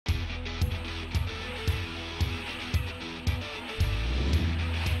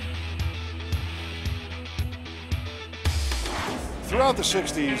Throughout the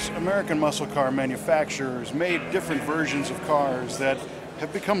 60s, American muscle car manufacturers made different versions of cars that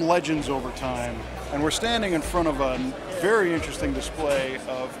have become legends over time. And we're standing in front of a very interesting display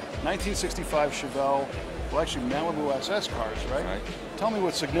of 1965 Chevelle, well, actually Malibu SS cars, right? Right. Tell me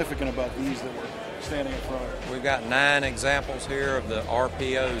what's significant about these that we're standing in front of. We've got 9 examples here of the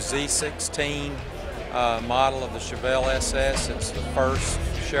RPO Z-16 model of the Chevelle SS. It's the first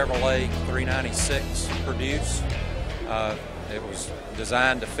Chevrolet 396 produced. It was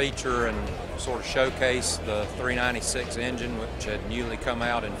designed to feature and sort of showcase the 396 engine, which had newly come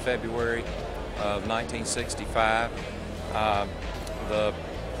out in February of 1965. The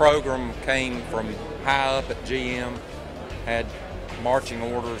program came from high up at GM, had marching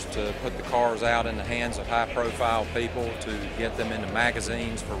orders to put the cars out in the hands of high-profile people to get them into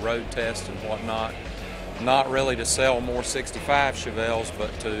magazines for road tests and whatnot. Not really to sell more 65 Chevelles,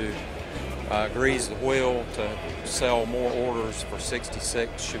 but to grease the wheel to sell more orders for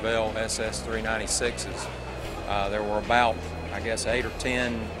 66 Chevelle SS396s. There were about, I guess, 8 or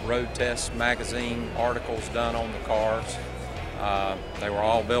 10 road test magazine articles done on the cars. They were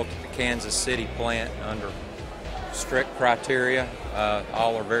all built at the Kansas City plant under strict criteria.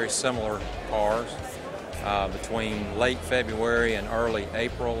 All are very similar cars. Between late February and early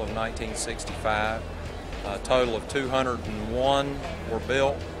April of 1965, a total of 201 were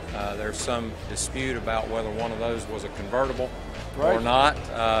built. There's some dispute about whether one of those was a convertible or not.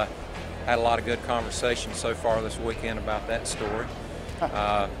 Had a lot of good conversation so far this weekend about that story.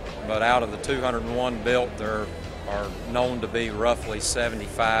 But out of the 201 built, there are known to be roughly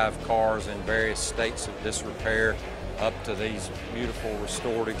 75 cars in various states of disrepair, up to these beautiful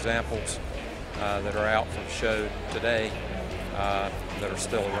restored examples that are out for show today that are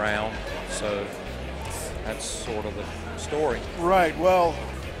still around. So that's sort of the story. Right, well,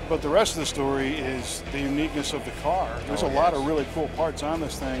 but the rest of the story is the uniqueness of the car. There's a lot of really cool parts on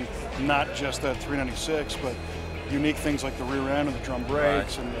this thing, not just that 396, but unique things like the rear end and the drum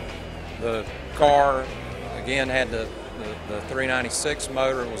brakes. Right. And the car, again, had the 396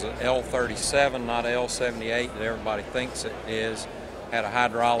 motor. It was an L37, not an L78 that everybody thinks it is. Had a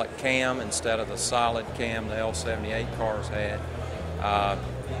hydraulic cam instead of the solid cam the L78 cars had.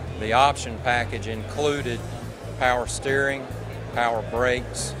 The option package included power steering, power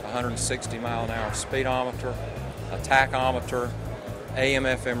brakes, 160 mile an hour speedometer, a tachometer,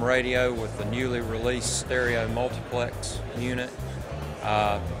 AM/FM radio with the newly released stereo multiplex unit.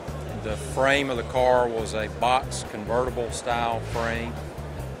 The frame of the car was a box convertible style frame.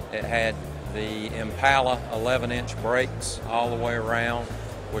 It had the Impala 11-inch brakes all the way around,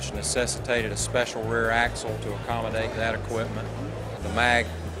 which necessitated a special rear axle to accommodate that equipment. The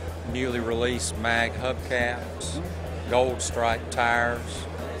newly released mag hubcaps, gold striped tires.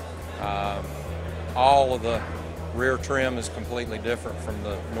 All of the rear trim is completely different from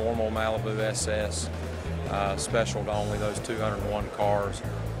the normal Malibu SS, special to only those 201 cars.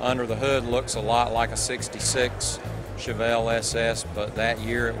 Under the hood looks a lot like a 66 Chevelle SS, but that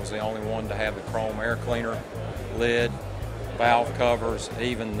year it was the only one to have the chrome air cleaner lid, valve covers,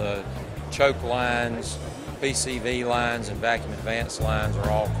 even the choke lines, PCV lines, and vacuum advance lines are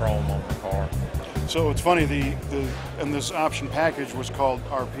all chrome on the car. so it's funny, and this option package was called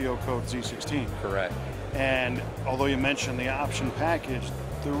RPO code Z16. Correct. And although you mentioned the option package,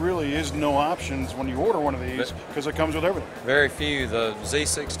 there really is no options when you order one of these because it comes with everything. Very few. The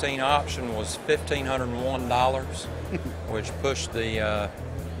Z16 option was $1,501, which pushed the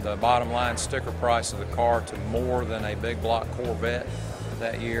bottom line sticker price of the car to more than a big block Corvette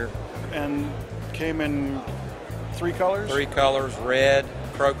that year. And came in 3 colors? 3 colors: red,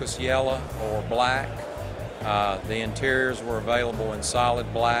 crocus yellow, or black. The interiors were available in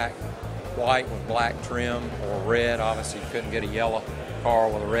solid black, white with black trim, or red. Obviously you couldn't get a yellow car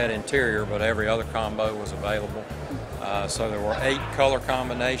with a red interior, but every other combo was available. So there were 8 color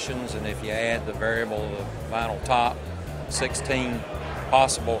combinations, and if you add the variable of the vinyl top, 16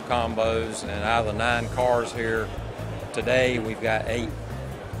 possible combos. And out of the 9 cars here today, we've got 8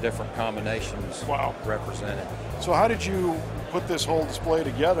 different combinations represented. So how did you put this whole display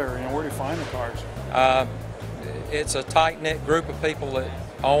together? Where do you find the cars? It's a tight-knit group of people that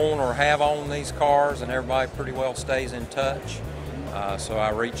own or have owned these cars, and everybody pretty well stays in touch. So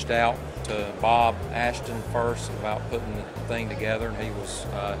I reached out to Bob Ashton first about putting the thing together, and he was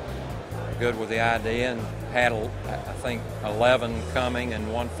good with the idea and had, I think, 11 coming,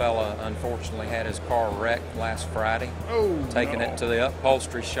 and one fella unfortunately had his car wrecked last Friday, taking it to the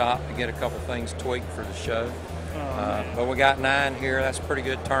upholstery shop to get a couple things tweaked for the show. But we got 9 here. That's a pretty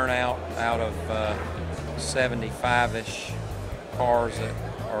good turnout out of 75-ish cars that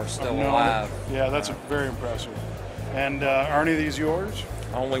are still alive. Yeah, that's very impressive. And are any of these yours?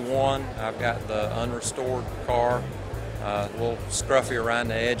 Only one. I've got the unrestored car, a little scruffy around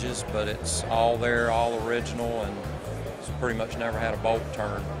the edges, but it's all there, all original, and it's pretty much never had a bolt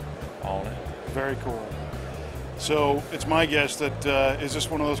turn on it. Very cool. So it's my guess that is this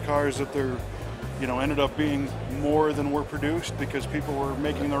one of those cars that they're, ended up being more than were produced because people were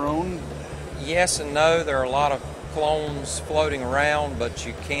making their own? Yes and no. There are a lot of clones floating around, but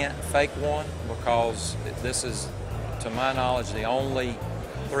you can't fake one because this is, to my knowledge, the only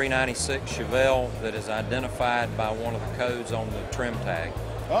 396 Chevelle that is identified by one of the codes on the trim tag.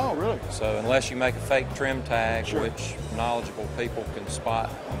 Oh, really? So unless you make a fake trim tag, sure, which knowledgeable people can spot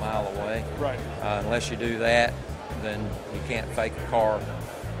a mile away, right? Unless you do that, then you can't fake a car.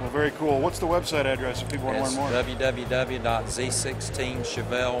 Well, very cool. What's the website address if people want to learn more?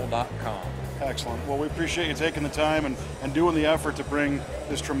 www.z16chevelle.com. Excellent. Well, we appreciate you taking the time and doing the effort to bring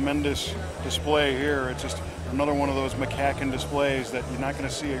this tremendous display here. It's just another one of those McCacken displays that you're not going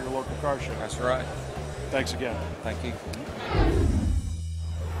to see at your local car show. That's right. Thanks again. Thank you.